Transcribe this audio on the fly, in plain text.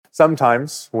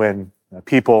Sometimes when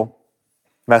people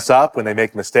mess up, when they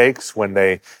make mistakes, when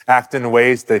they act in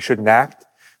ways they shouldn't act,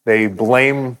 they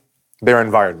blame their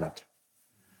environment,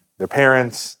 their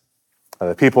parents,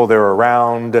 the people they're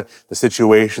around, the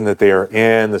situation that they are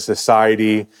in, the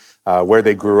society, where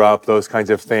they grew up, those kinds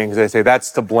of things. They say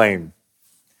that's to blame.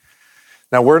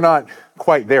 Now, we're not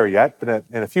quite there yet, but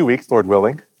in a few weeks, Lord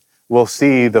willing, we'll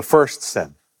see the first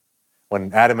sin,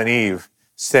 when Adam and Eve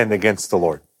sinned against the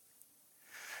Lord.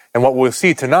 And what we'll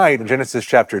see tonight in Genesis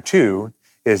chapter 2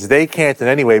 is they can't in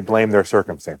any way blame their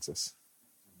circumstances.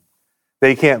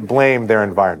 They can't blame their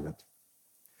environment.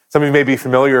 Some of you may be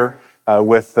familiar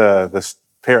with the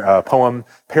poem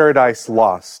Paradise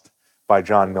Lost by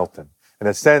John Milton. In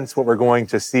a sense, what we're going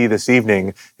to see this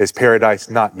evening is paradise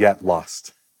not yet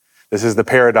lost. This is the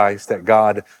paradise that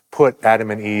God put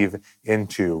Adam and Eve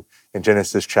into in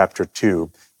Genesis chapter 2,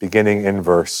 beginning in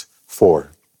verse 4.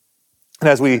 And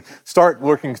as we start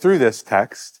working through this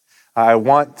text, I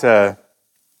want to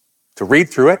read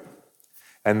through it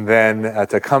and then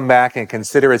to come back and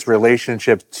consider its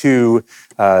relationship to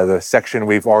the section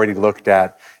we've already looked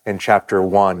at in chapter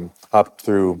 1 up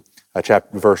through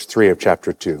verse 3 of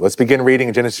chapter 2. Let's begin reading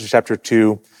in Genesis chapter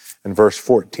 2 and verse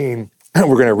 14. We're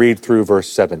going to read through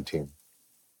verse 17.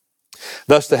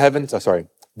 This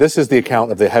is the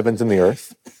account of the heavens and the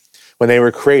earth when they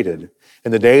were created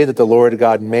in the day that the Lord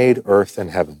God made earth and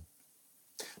heaven.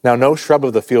 Now no shrub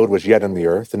of the field was yet in the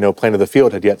earth, and no plant of the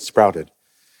field had yet sprouted.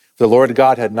 For the Lord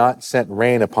God had not sent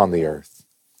rain upon the earth,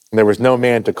 and there was no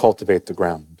man to cultivate the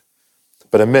ground.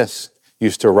 But a mist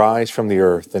used to rise from the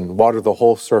earth and water the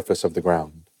whole surface of the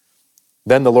ground.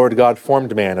 Then the Lord God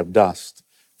formed man of dust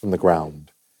from the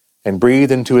ground, and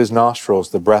breathed into his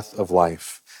nostrils the breath of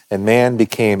life, and man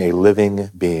became a living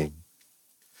being.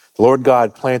 The Lord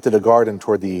God planted a garden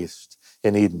toward the east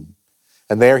in Eden,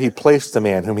 and there he placed the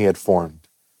man whom he had formed.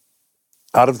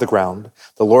 Out of the ground,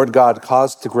 the Lord God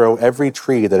caused to grow every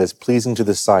tree that is pleasing to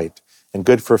the sight and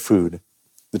good for food,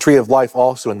 the tree of life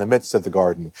also in the midst of the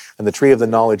garden, and the tree of the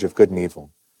knowledge of good and evil.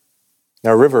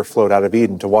 Now a river flowed out of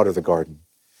Eden to water the garden,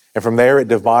 and from there it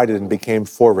divided and became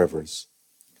 4 rivers.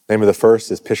 The name of the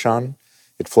first is Pishon.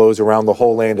 It flows around the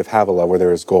whole land of Havilah where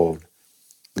there is gold.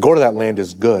 The gold of that land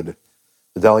is good.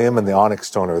 The bdellium and the onyx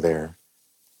stone are there.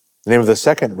 The name of the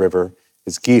second river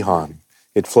is Gihon.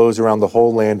 It flows around the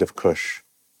whole land of Cush.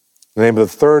 The name of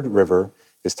the third river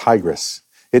is Tigris.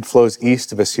 It flows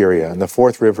east of Assyria, and the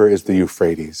fourth river is the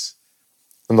Euphrates.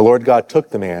 And the Lord God took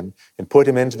the man and put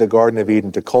him into the Garden of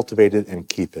Eden to cultivate it and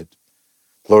keep it.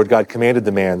 The Lord God commanded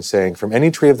the man, saying, "From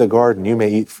any tree of the garden you may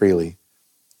eat freely,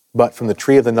 but from the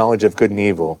tree of the knowledge of good and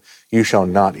evil you shall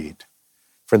not eat.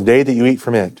 For the day that you eat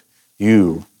from it,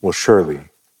 you will surely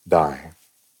die."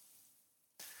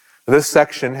 This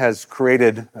section has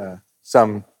created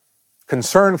some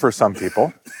concern for some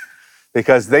people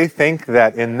because they think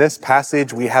that in this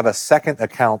passage we have a second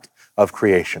account of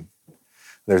creation.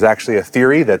 There's actually a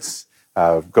theory that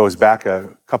goes back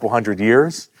a couple hundred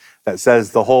years that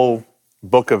says the whole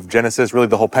book of Genesis, really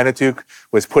the whole Pentateuch,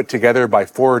 was put together by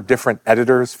 4 different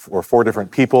editors or 4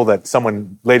 different people that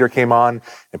someone later came on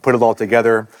and put it all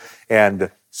together.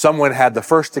 And someone had the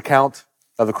first account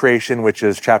of the creation, which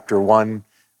is chapter 1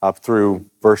 up through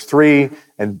verse 3.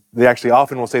 And they actually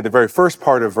often will say the very first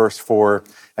part of verse 4.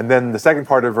 And then the second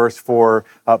part of verse 4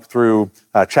 up through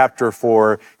chapter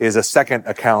 4 is a second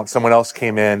account. Someone else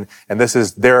came in, and this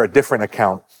is a different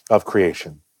account of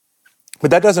creation.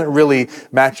 But that doesn't really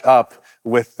match up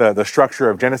with the structure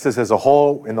of Genesis as a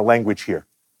whole in the language here.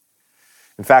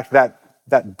 In fact,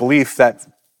 that belief, that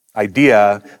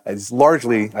idea has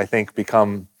largely, I think,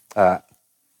 become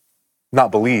not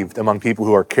believed among people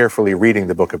who are carefully reading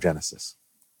the book of Genesis.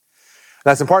 And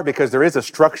that's in part because there is a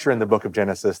structure in the book of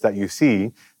Genesis that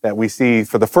we see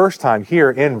for the first time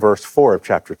here in verse 4 of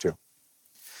chapter 2.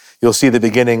 You'll see the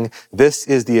beginning, "This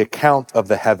is the account of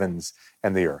the heavens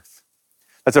and the earth."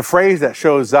 That's a phrase that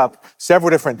shows up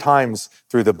several different times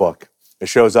through the book. It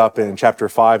shows up in chapter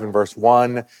 5 and verse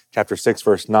 1, chapter 6,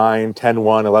 verse 9,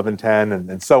 10:1, 11:10,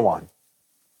 and so on.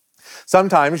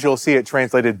 Sometimes you'll see it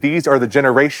translated, "These are the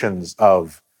generations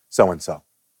of so-and-so."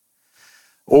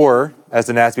 Or, as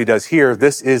the NASB does here,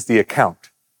 "This is the account."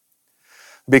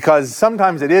 Because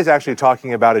sometimes it is actually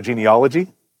talking about a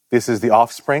genealogy. This is the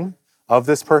offspring of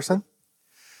this person.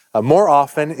 More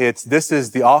often, this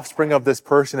is the offspring of this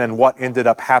person and what ended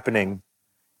up happening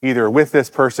either with this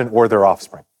person or their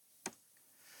offspring.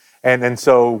 And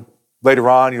so later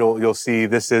on, you'll see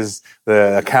this is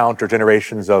the account or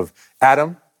generations of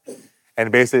Adam. And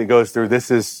basically it goes through,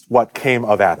 this is what came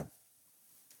of Adam.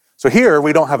 So here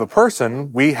we don't have a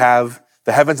person, we have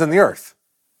the heavens and the earth.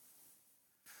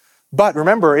 But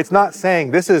remember, it's not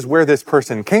saying this is where this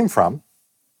person came from.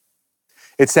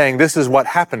 It's saying this is what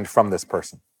happened from this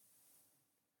person.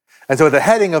 And so at the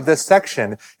heading of this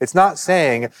section, it's not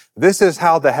saying this is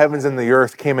how the heavens and the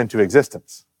earth came into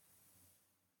existence.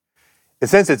 In a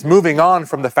sense, it's moving on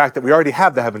from the fact that we already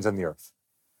have the heavens and the earth.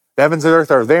 The heavens and the earth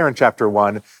are there in chapter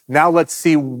 1. Now let's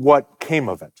see what came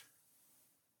of it.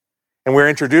 And we're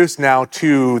introduced now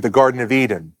to the Garden of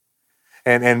Eden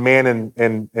and man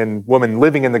and woman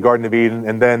living in the Garden of Eden,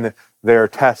 and then their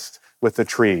test with the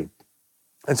tree.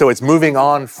 And so it's moving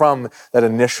on from that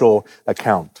initial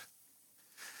account.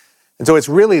 And so it's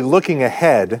really looking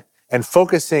ahead and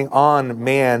focusing on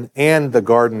man and the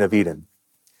Garden of Eden.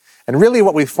 And really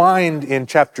what we find in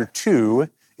chapter 2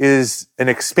 is an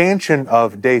expansion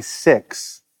of day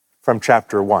 6 from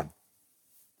chapter 1.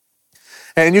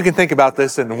 And you can think about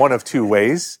this in one of two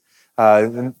ways.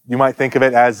 You might think of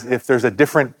it as if there's a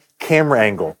different camera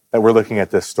angle that we're looking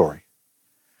at this story.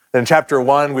 In chapter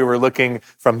 1, we were looking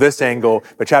from this angle,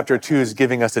 but chapter 2 is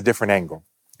giving us a different angle.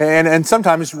 And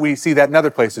sometimes we see that in other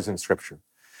places in Scripture.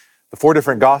 The 4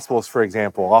 different Gospels, for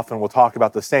example, often will talk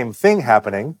about the same thing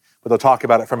happening, but they'll talk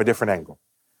about it from a different angle.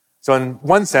 So in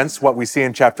one sense, what we see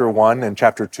in chapter 1 and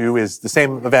chapter 2 is the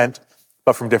same event,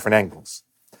 but from different angles.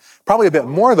 Probably a bit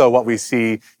more, though, what we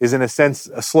see is, in a sense,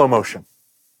 a slow motion.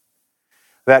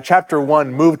 That chapter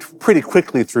 1 moved pretty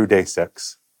quickly through day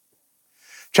 6.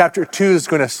 Chapter 2 is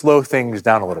going to slow things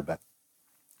down a little bit.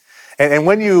 And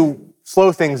when you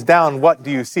slow things down, what do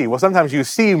you see? Well, sometimes you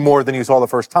see more than you saw the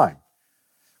first time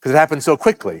because it happened so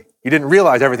quickly. You didn't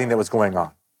realize everything that was going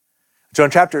on. So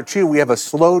in chapter 2, we have a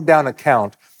slowed down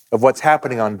account of what's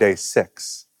happening on day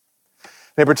 6.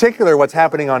 And in particular, what's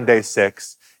happening on day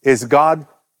 6 is God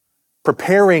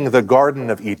preparing the Garden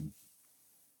of Eden.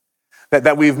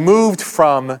 That we've moved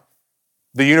from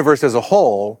the universe as a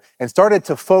whole and started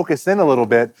to focus in a little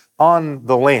bit on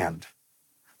the land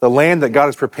that God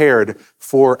has prepared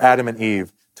for Adam and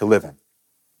Eve to live in.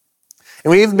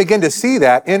 And we even begin to see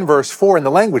that in verse 4 in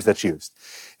the language that's used.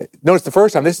 Notice the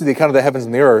first time, this is the account of the heavens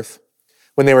and the earth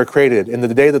when they were created, in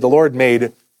the day that the Lord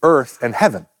made earth and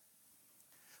heaven,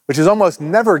 which is almost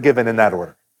never given in that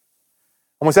order.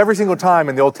 Almost every single time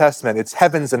in the Old Testament, it's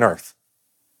heavens and earth.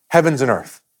 Heavens and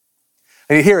earth.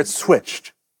 And you hear it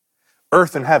switched.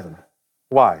 Earth and heaven.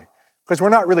 Why? Because we're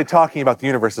not really talking about the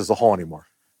universe as a whole anymore.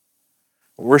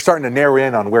 We're starting to narrow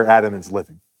in on where Adam is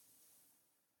living.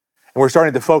 And we're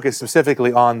starting to focus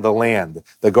specifically on the land,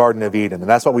 the Garden of Eden. And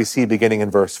that's what we see beginning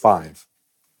in verse 5.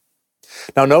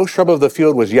 Now no shrub of the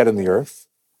field was yet in the earth,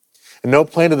 and no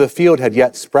plant of the field had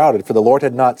yet sprouted, for the Lord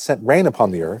had not sent rain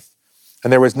upon the earth,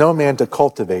 and there was no man to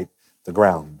cultivate the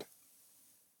ground.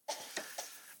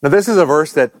 Now this is a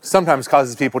verse that sometimes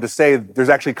causes people to say there's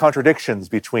actually contradictions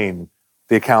between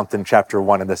the account in chapter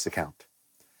 1 and this account.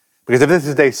 Because if this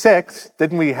is day 6,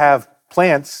 didn't we have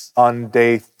plants on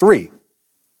day 3?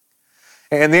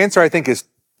 And the answer, I think, is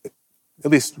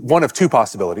at least one of two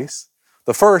possibilities.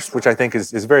 The first, which I think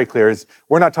is very clear, is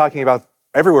we're not talking about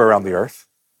everywhere around the earth.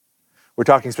 We're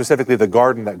talking specifically the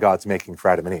garden that God's making for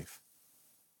Adam and Eve.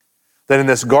 That in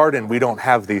this garden, we don't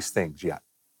have these things yet.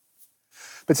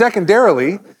 But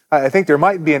secondarily, I think there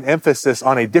might be an emphasis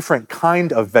on a different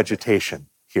kind of vegetation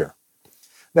here.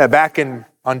 Now, back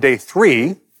on day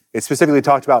 3, it specifically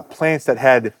talked about plants that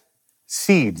had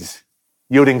seeds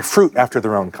yielding fruit after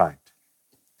their own kind.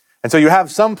 And so you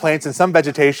have some plants and some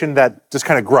vegetation that just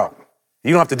kind of grow.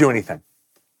 You don't have to do anything.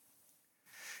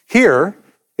 Here,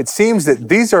 it seems that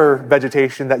these are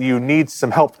vegetation that you need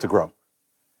some help to grow.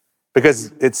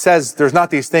 Because it says there's not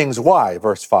these things. Why?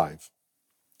 Verse 5.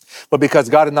 But because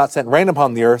God had not sent rain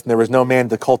upon the earth, and there was no man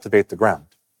to cultivate the ground.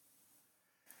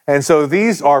 And so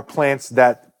these are plants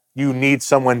that you need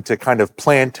someone to kind of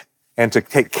plant and to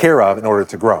take care of in order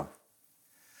to grow.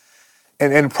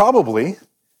 And probably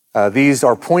these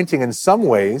are pointing in some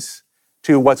ways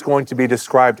to what's going to be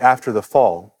described after the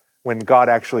fall, when God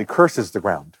actually curses the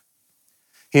ground.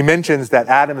 He mentions that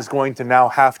Adam is going to now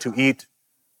have to eat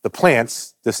the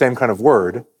plants, the same kind of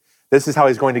word. This is how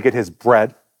he's going to get his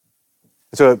bread.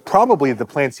 So probably the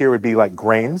plants here would be like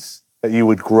grains that you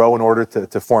would grow in order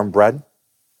to form bread.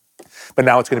 But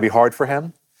now it's going to be hard for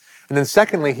him. And then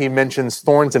secondly, he mentions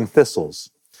thorns and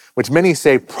thistles, which many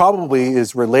say probably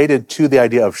is related to the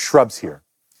idea of shrubs here.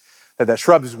 That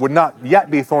shrubs would not yet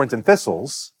be thorns and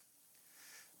thistles,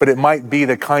 but it might be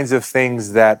the kinds of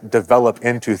things that develop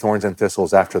into thorns and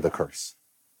thistles after the curse.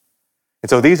 And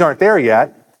so these aren't there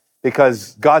yet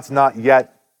because God's not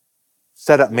yet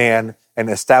set up man and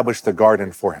established the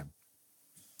garden for him.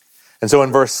 And so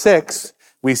in verse 6,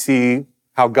 we see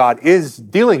how God is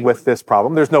dealing with this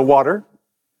problem. There's no water.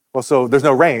 Well, so there's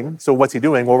no rain. So what's he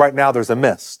doing? Well, right now there's a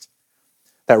mist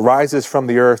that rises from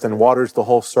the earth and waters the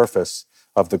whole surface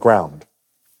of the ground.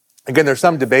 Again, there's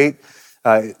some debate.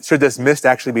 Should this mist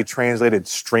actually be translated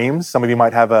streams? Some of you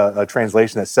might have a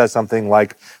translation that says something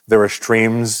like there are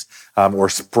streams or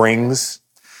springs,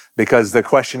 because the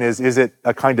question is it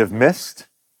a kind of mist,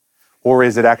 or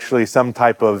is it actually some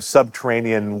type of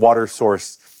subterranean water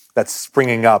source that's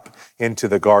springing up into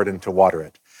the garden to water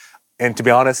it? And to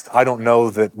be honest, I don't know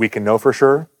that we can know for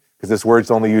sure, because this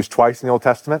word's only used twice in the Old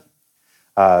Testament.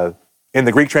 In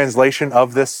the Greek translation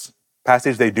of this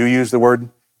passage, they do use the word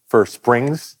for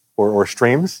springs or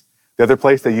streams. The other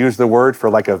place they use the word for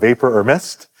like a vapor or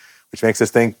mist, which makes us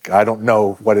think, I don't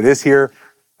know what it is here.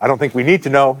 I don't think we need to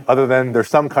know, other than there's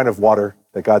some kind of water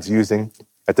that God's using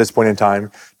at this point in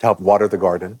time to help water the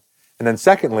garden. And then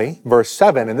secondly, verse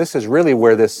 7, and this is really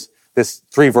where this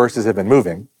 3 verses have been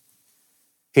moving.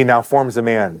 He now forms a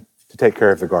man to take care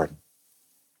of the garden.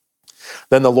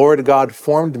 Then the Lord God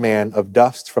formed man of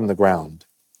dust from the ground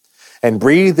and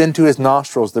breathed into his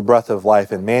nostrils the breath of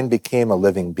life, and man became a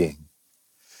living being.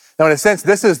 Now, in a sense,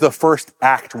 this is the first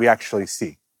act we actually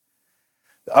see.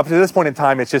 Up to this point in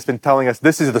time, it's just been telling us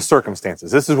this is the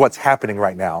circumstances. This is what's happening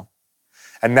right now.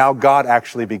 And now God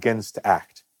actually begins to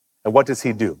act. And what does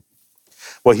he do?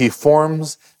 Well, he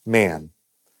forms man.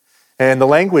 And the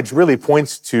language really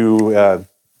points to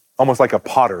almost like a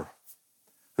potter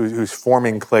who's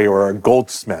forming clay, or a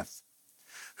goldsmith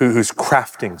who's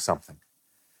crafting something.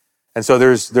 And so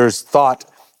there's thought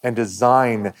and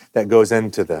design that goes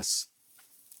into this.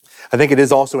 I think it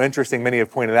is also interesting, many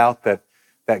have pointed out,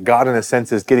 that God, in a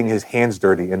sense, is getting his hands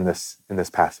dirty in this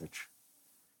passage.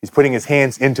 He's putting his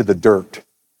hands into the dirt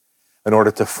in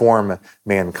order to form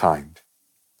mankind.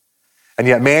 And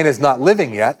yet man is not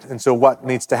living yet, and so what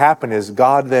needs to happen is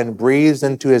God then breathes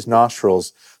into his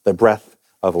nostrils the breath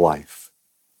of life.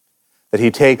 That he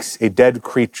takes a dead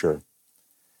creature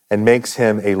and makes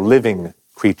him a living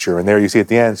creature. And there you see at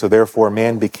the end, so therefore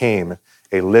man became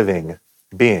a living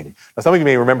being. Now some of you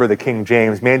may remember the King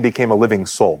James, man became a living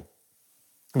soul.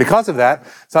 Because of that,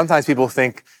 sometimes people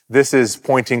think this is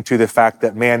pointing to the fact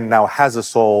that man now has a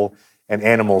soul and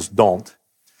animals don't.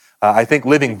 I think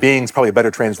living being is probably a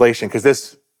better translation, because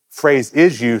this phrase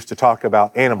is used to talk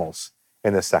about animals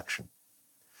in this section.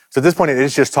 So at this point, it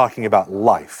is just talking about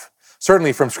life.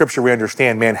 Certainly from Scripture, we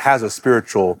understand man has a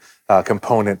spiritual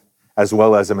component as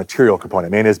well as a material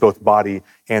component. Man is both body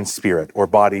and spirit, or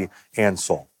body and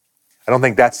soul. I don't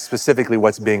think that's specifically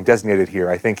what's being designated here.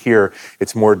 I think here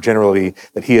it's more generally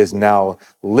that he is now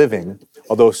living,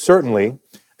 although certainly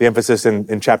the emphasis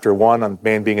in chapter 1 on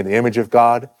man being in the image of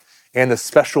God and the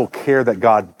special care that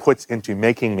God puts into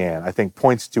making man, I think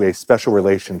points to a special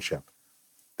relationship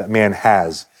that man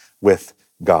has with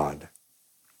God.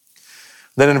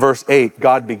 Then in verse 8,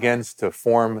 God begins to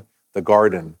form the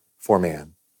garden for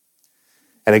man.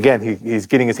 And again, he's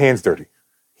getting his hands dirty.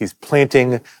 He's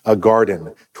planting a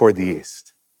garden toward the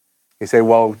east. You say,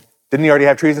 well, didn't he already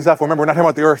have trees and stuff? Well, remember, we're not talking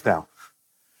about the earth now.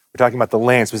 We're talking about the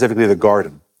land, specifically the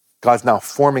garden. God's now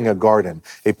forming a garden,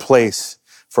 a place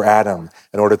for Adam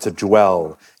in order to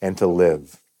dwell and to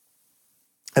live.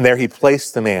 And there he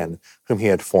placed the man whom he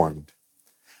had formed.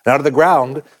 And out of the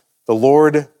ground, the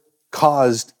Lord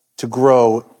caused to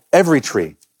grow every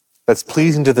tree that's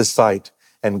pleasing to the sight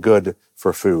and good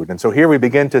for food. And so here we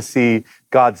begin to see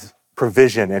God's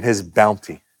provision and his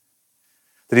bounty,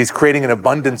 that he's creating an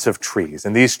abundance of trees.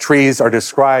 And these trees are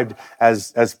described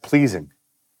as pleasing.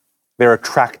 They're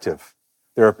attractive.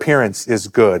 Their appearance is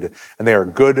good, and they are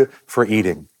good for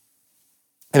eating.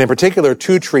 And in particular,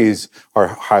 2 trees are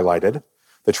highlighted: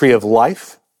 the tree of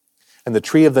life and the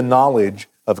tree of the knowledge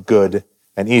of good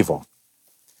and evil.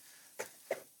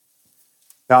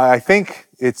 Now, I think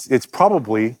it's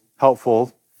probably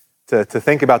helpful to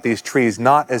think about these trees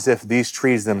not as if these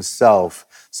trees themselves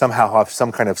somehow have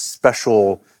some kind of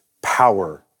special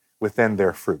power within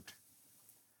their fruit.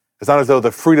 It's not as though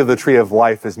the fruit of the tree of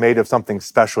life is made of something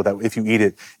special that if you eat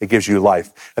it, it gives you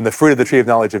life. And the fruit of the tree of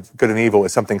knowledge of good and evil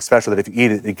is something special that if you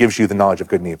eat it, it gives you the knowledge of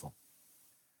good and evil.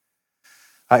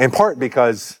 In part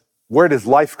because where does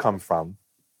life come from?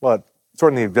 Well, it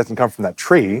certainly doesn't come from that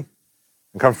tree.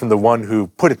 It comes from the one who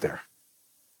put it there.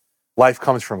 Life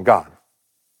comes from God.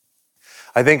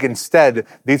 I think instead,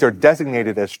 these are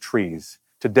designated as trees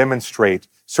to demonstrate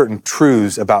certain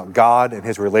truths about God and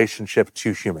his relationship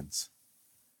to humans.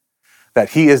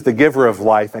 That he is the giver of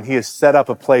life, and he has set up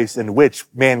a place in which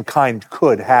mankind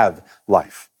could have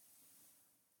life.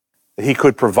 That he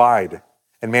could provide,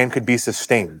 and man could be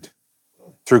sustained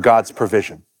through God's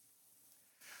provision.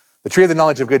 The tree of the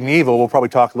knowledge of good and evil, we'll probably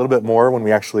talk a little bit more when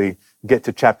we actually get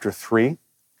to chapter 3.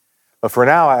 But for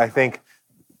now, I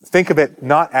think of it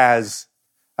not as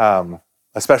a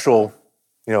special,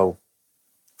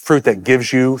 fruit that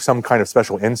gives you some kind of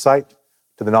special insight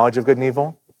to the knowledge of good and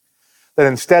evil. That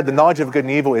instead, the knowledge of good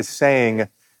and evil is saying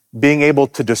being able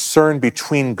to discern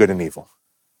between good and evil.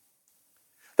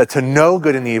 That to know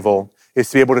good and evil is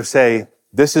to be able to say,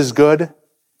 this is good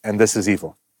and this is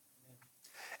evil.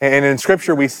 And in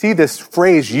Scripture, we see this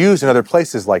phrase used in other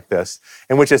places like this,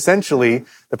 in which essentially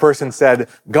the person said,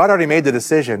 God already made the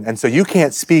decision, and so you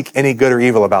can't speak any good or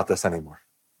evil about this anymore.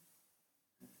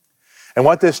 And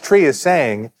what this tree is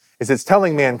saying is it's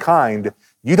telling mankind,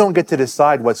 you don't get to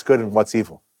decide what's good and what's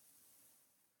evil.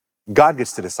 God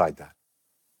gets to decide that.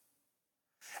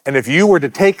 And if you were to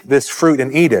take this fruit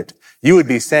and eat it, you would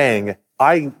be saying,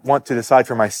 I want to decide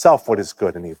for myself what is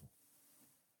good and evil.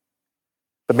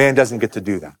 But man doesn't get to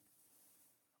do that.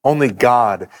 Only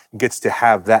God gets to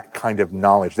have that kind of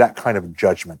knowledge, that kind of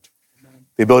judgment,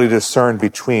 the ability to discern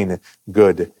between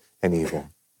good and evil.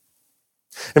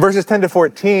 In verses 10 to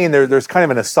 14, there's kind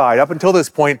of an aside. Up until this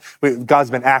point,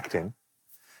 God's been acting.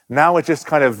 Now it just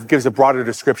kind of gives a broader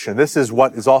description. This is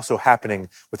what is also happening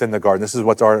within the garden. This is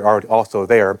what's also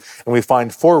there. And we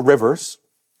find 4 rivers.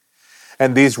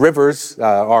 And these rivers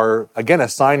are, again, a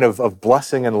sign of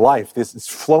blessing and life. This is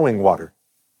flowing water.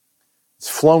 It's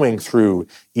flowing through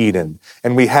Eden.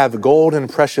 And we have gold and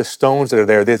precious stones that are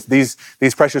there.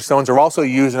 These precious stones are also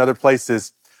used in other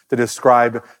places to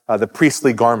describe the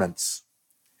priestly garments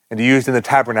and used in the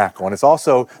tabernacle. And it's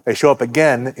also, they show up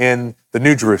again in the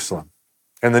New Jerusalem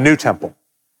and the new temple.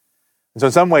 And so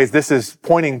in some ways, this is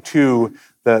pointing to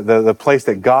the place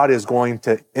that God is going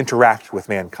to interact with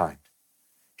mankind.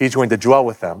 He's going to dwell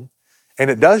with them. And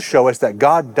it does show us that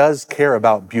God does care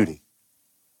about beauty.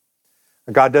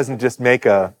 God doesn't just make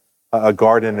a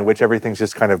garden in which everything's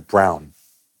just kind of brown.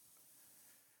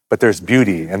 But there's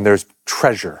beauty and there's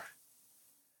treasure.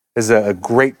 It's a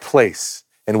great place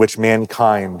in which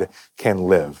mankind can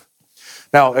live.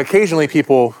 Now, occasionally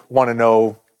people want to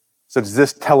know, so does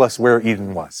this tell us where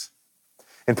Eden was?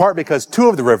 In part because 2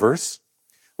 of the rivers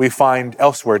we find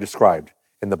elsewhere described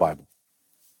in the Bible.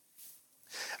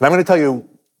 And I'm going to tell you,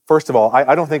 first of all,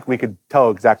 I don't think we could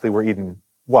tell exactly where Eden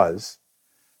was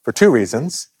for 2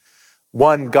 reasons.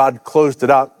 One, God closed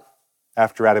it up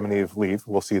after Adam and Eve leave.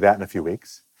 We'll see that in a few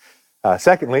weeks.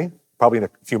 Secondly, probably in a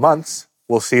few months,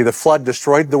 we'll see the flood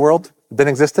destroyed the world that then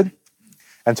existed.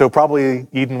 And so probably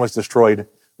Eden was destroyed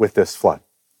with this flood.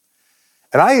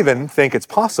 And I even think it's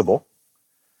possible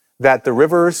that the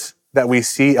rivers that we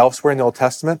see elsewhere in the Old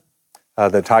Testament,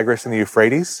 the Tigris and the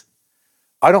Euphrates,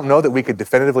 I don't know that we could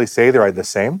definitively say they're the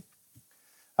same.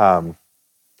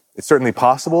 It's certainly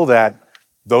possible that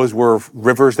those were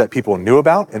rivers that people knew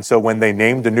about. And so when they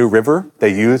named a new river,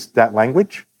 they used that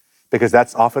language because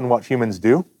that's often what humans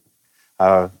do.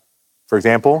 For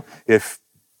example, if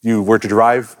you were to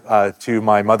drive to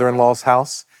my mother-in-law's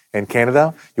house in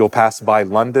Canada, you'll pass by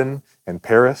London and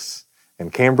Paris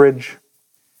and Cambridge,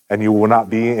 and you will not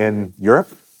be in Europe.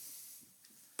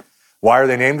 Why are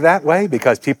they named that way?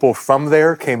 Because people from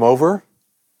there came over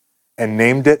and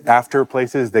named it after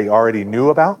places they already knew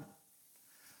about.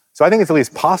 So I think it's at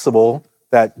least possible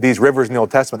that these rivers in the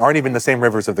Old Testament aren't even the same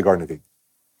rivers of the Garden of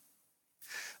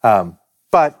Eden.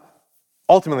 But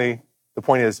ultimately, the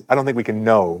point is, I don't think we can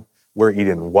know where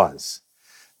Eden was.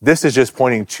 This is just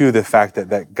pointing to the fact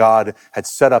that God had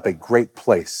set up a great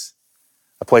place,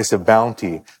 a place of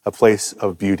bounty, a place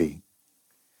of beauty.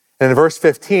 And in verse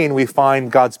 15, we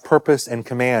find God's purpose and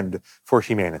command for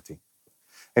humanity.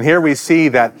 And here we see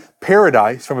that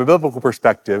paradise, from a biblical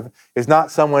perspective, is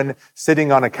not someone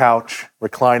sitting on a couch,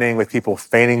 reclining with people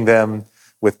fanning them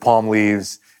with palm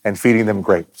leaves and feeding them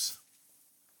grapes.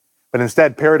 But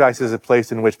instead, paradise is a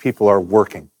place in which people are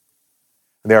working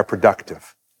and they are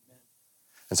productive.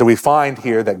 And so we find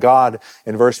here that God,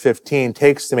 in verse 15,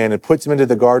 takes the man and puts him into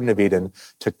the Garden of Eden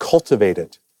to cultivate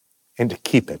it and to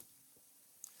keep it.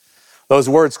 Those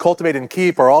words, cultivate and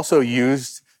keep, are also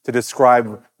used to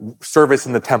describe service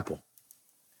in the temple.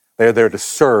 They are there to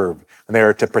serve, and they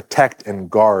are to protect and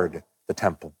guard the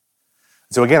temple.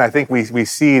 So again, I think we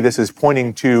see this as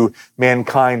pointing to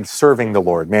mankind serving the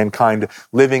Lord, mankind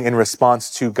living in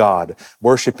response to God,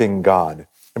 worshiping God.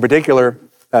 In particular,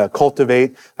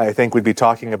 cultivate, I think we'd be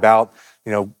talking about,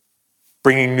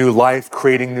 bringing new life,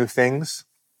 creating new things,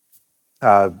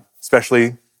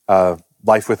 especially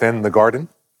life within the garden.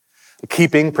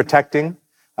 Keeping, protecting,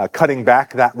 cutting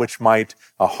back that which might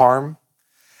harm.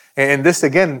 And this,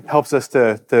 again, helps us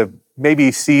to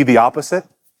maybe see the opposite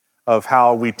of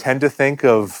how we tend to think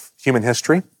of human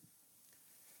history.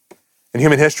 In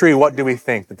human history, what do we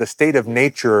think? That the state of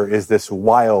nature is this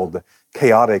wild,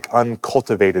 chaotic,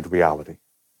 uncultivated reality.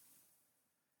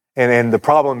 And the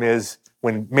problem is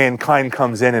when mankind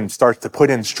comes in and starts to put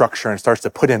in structure and starts to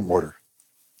put in order.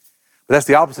 But that's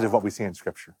the opposite of what we see in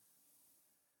Scripture.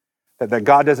 That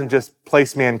God doesn't just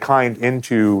place mankind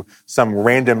into some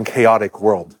random chaotic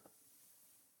world,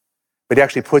 but he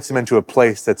actually puts them into a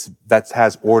place that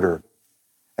has order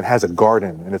and has a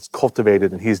garden and it's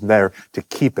cultivated and he's there to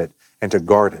keep it and to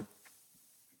guard it.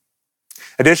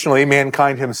 Additionally,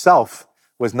 mankind himself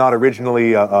was not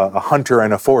originally a hunter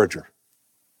and a forager.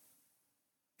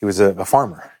 He was a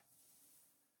farmer.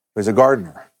 He was a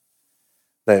gardener.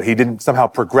 That he didn't somehow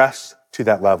progress to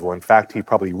that level. In fact, he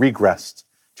probably regressed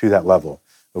to that level.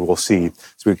 But we'll see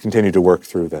as we continue to work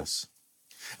through this.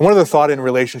 And one other thought in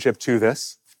relationship to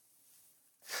this.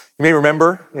 You may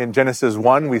remember in Genesis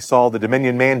 1, we saw the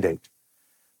dominion mandate.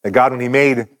 That God, when he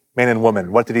made man and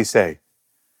woman, what did he say?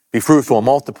 Be fruitful,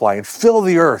 multiply, and fill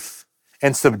the earth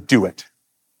and subdue it.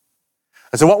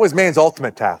 And so what was man's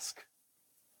ultimate task?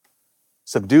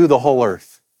 Subdue the whole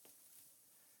earth.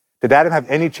 Did Adam have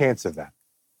any chance of that?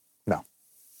 No.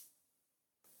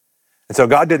 And so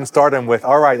God didn't start him with,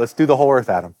 all right, let's do the whole earth,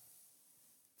 Adam.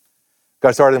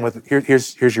 God started him with,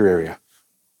 here's your area.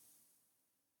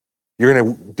 You're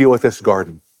going to deal with this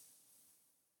garden.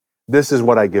 This is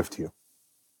what I give to you.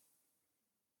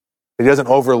 He doesn't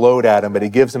overload Adam, but he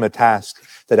gives him a task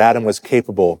that Adam was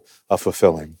capable of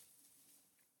fulfilling.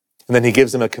 And then he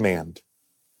gives him a command.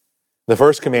 The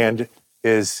first command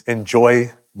is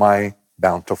enjoy my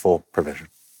bountiful provision.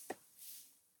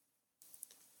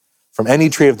 From any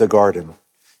tree of the garden,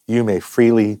 you may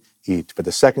freely eat. But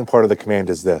the second part of the command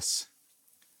is this,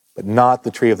 but not the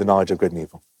tree of the knowledge of good and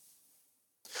evil.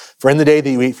 For in the day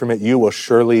that you eat from it, you will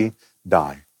surely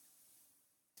die.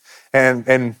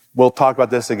 And we'll talk about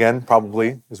this again,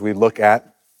 probably, as we look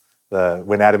at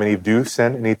when Adam and Eve do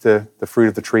sin and eat the fruit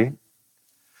of the tree.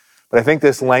 But I think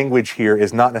this language here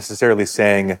is not necessarily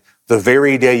saying, the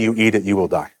very day you eat it, you will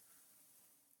die.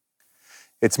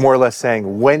 It's more or less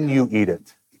saying, when you eat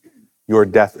it, your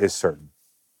death is certain.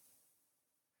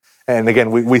 And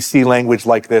again, we see language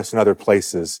like this in other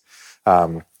places.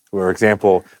 For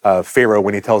example, Pharaoh,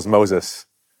 when he tells Moses,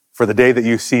 for the day that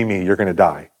you see me, you're going to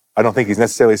die. I don't think he's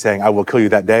necessarily saying, I will kill you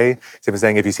that day. He's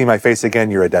saying, if you see my face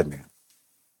again, you're a dead man.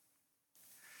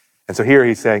 And so here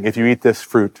he's saying, if you eat this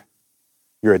fruit,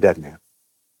 you're a dead man.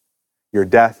 Your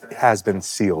death has been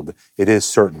sealed. It is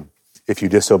certain if you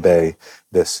disobey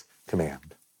this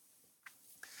command.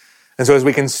 And so as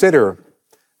we consider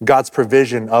God's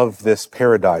provision of this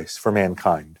paradise for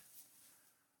mankind,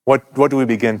 what do we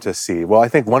begin to see? Well, I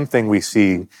think one thing we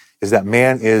see is that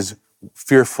man is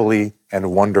fearfully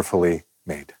and wonderfully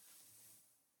made.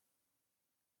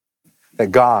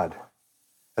 That God,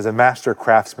 as a master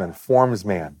craftsman, forms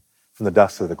man from the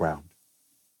dust of the ground.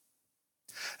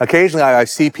 Occasionally, I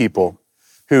see people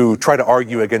who try to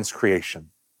argue against creation.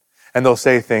 And they'll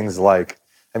say things like,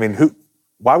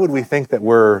 why would we think that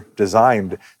we're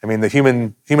designed? The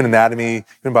human anatomy,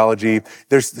 human biology,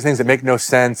 there's things that make no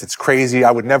sense. It's crazy. I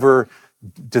would never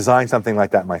design something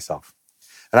like that myself.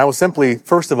 And I will simply,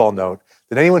 first of all, note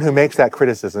that anyone who makes that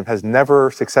criticism has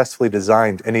never successfully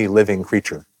designed any living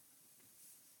creature.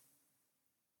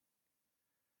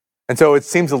 And so it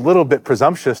seems a little bit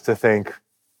presumptuous to think,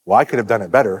 well, I could have done it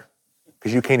better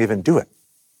because you can't even do it.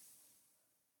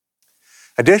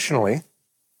 Additionally,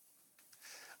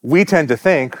 we tend to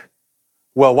think,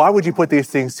 well, why would you put these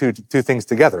two things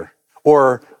together?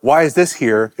 Or why is this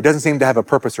here? It doesn't seem to have a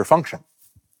purpose or function.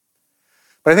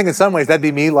 But I think in some ways that'd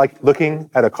be me like looking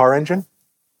at a car engine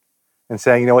and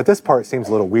saying, you know what, this part seems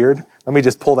a little weird. Let me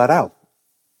just pull that out.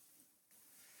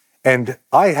 And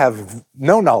I have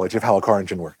no knowledge of how a car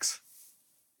engine works.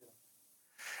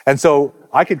 And so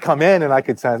I could come in and I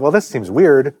could say, well, this seems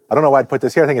weird. I don't know why I'd put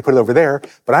this here. I think I'd put it over there.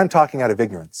 But I'm talking out of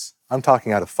ignorance. I'm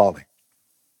talking out of folly.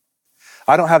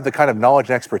 I don't have the kind of knowledge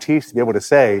and expertise to be able to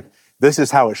say, this is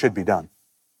how it should be done.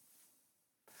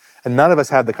 And none of us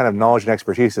have the kind of knowledge and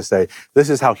expertise to say, this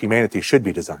is how humanity should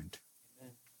be designed.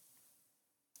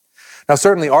 Now,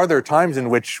 certainly, are there times in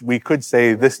which we could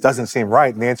say this doesn't seem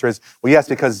right? And the answer is, well, yes,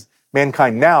 because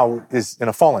mankind now is in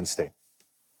a fallen state.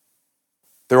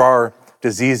 There are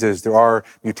diseases, there are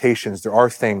mutations, there are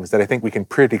things that I think we can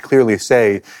pretty clearly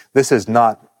say this is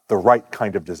not the right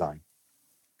kind of design.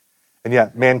 And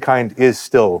yet, mankind is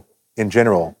still, in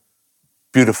general,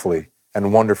 beautifully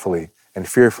and wonderfully and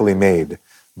fearfully made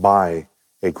by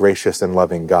a gracious and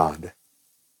loving God.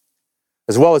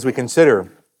 As well as we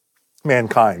consider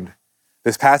mankind,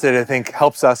 this passage, I think,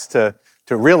 helps us to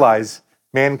realize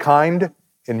mankind,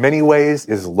 in many ways,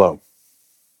 is low.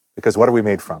 Because what are we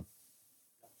made from?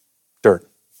 Dirt.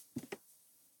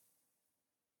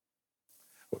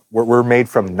 We're made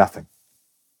from nothing.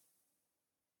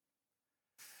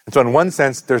 And so in one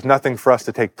sense, there's nothing for us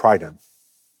to take pride in.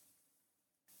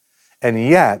 And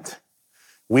yet,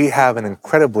 we have an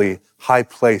incredibly high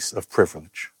place of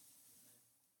privilege.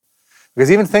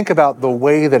 Because even think about the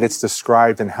way that it's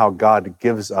described and how God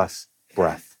gives us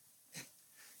breath.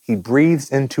 He breathes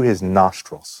into his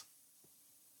nostrils.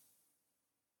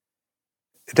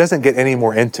 It doesn't get any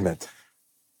more intimate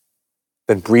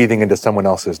than breathing into someone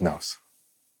else's nose.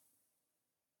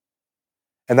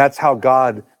 And that's how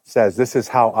God says, this is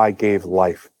how I gave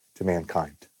life to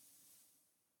mankind.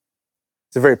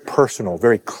 It's a very personal,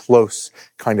 very close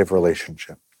kind of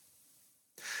relationship.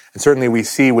 And certainly we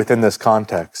see within this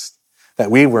context that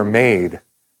we were made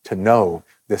to know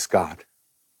this God.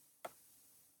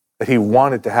 That he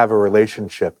wanted to have a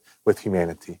relationship with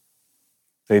humanity.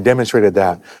 And he demonstrated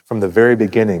that from the very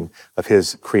beginning of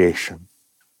his creation.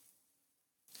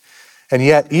 And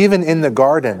yet, even in the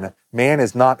garden, man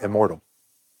is not immortal.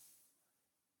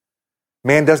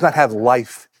 Man does not have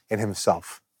life in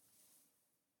himself.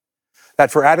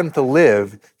 That for Adam to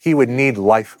live, he would need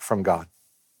life from God.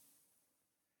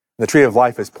 The tree of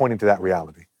life is pointing to that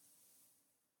reality.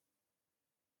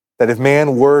 That if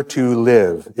man were to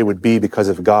live, it would be because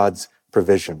of God's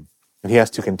provision. And he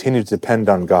has to continue to depend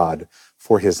on God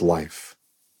for his life.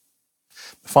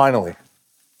 Finally,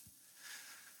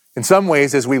 in some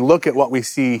ways, as we look at what we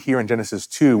see here in Genesis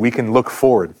 2, we can look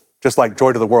forward, just like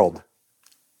joy to the world.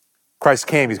 Christ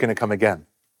came, he's going to come again.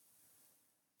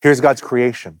 Here's God's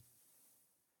creation.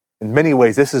 In many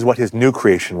ways, this is what his new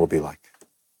creation will be like.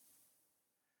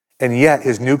 And yet,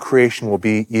 his new creation will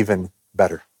be even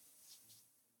better.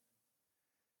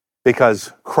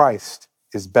 Because Christ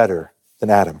is better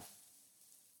than Adam.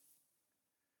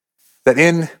 That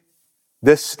in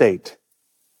this state,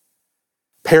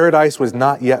 paradise was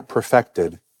not yet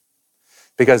perfected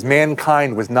because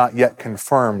mankind was not yet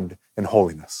confirmed in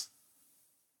holiness.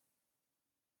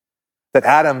 That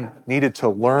Adam needed to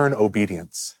learn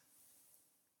obedience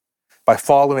by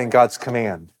following God's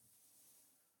command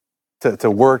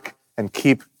to work and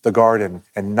keep the garden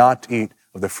and not to eat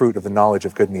of the fruit of the knowledge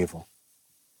of good and evil.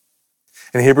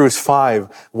 In Hebrews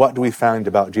 5, what do we find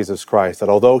about Jesus Christ? That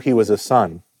although he was a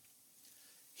son,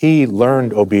 he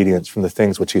learned obedience from the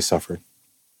things which he suffered.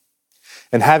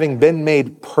 And having been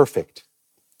made perfect,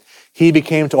 he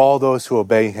became to all those who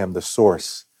obey him the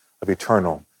source of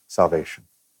eternal salvation.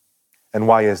 And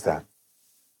why is that?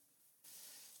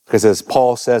 Because as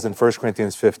Paul says in 1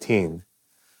 Corinthians 15,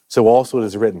 so also it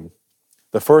is written,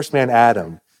 the first man,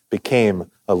 Adam,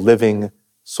 became a living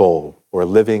soul or a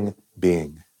living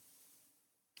being.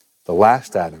 The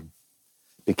last Adam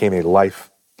became a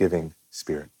life-giving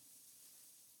spirit.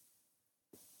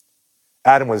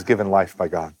 Adam was given life by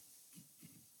God.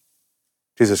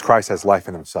 Jesus Christ has life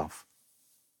in himself.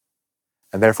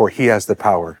 And therefore he has the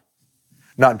power,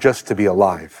 not just to be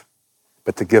alive,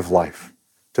 but to give life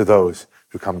to those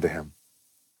who come to him.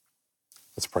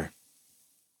 Let's pray.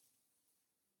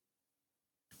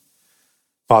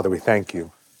 Father, we thank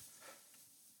you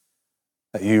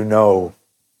that you know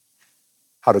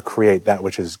how to create that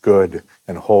which is good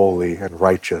and holy and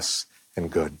righteous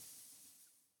and good.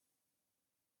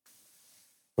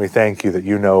 We thank you that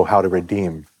you know how to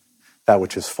redeem that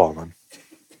which is fallen.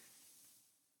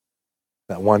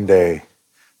 That one day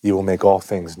you will make all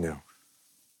things new.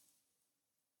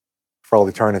 For all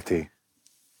eternity,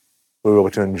 we'll be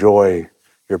able to enjoy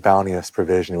your bounteous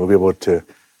provision. We'll be able to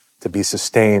be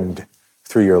sustained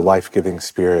through your life-giving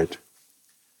spirit.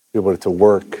 Be able to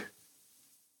work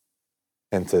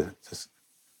and to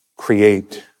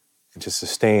create and to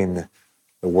sustain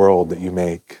the world that you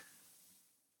make.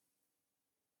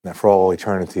 And that for all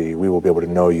eternity, we will be able to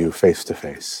know you face to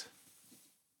face.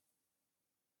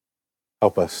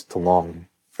 Help us to long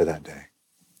for that day.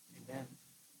 Amen.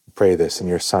 We pray this in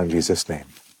your Son, Jesus' name.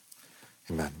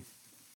 Amen.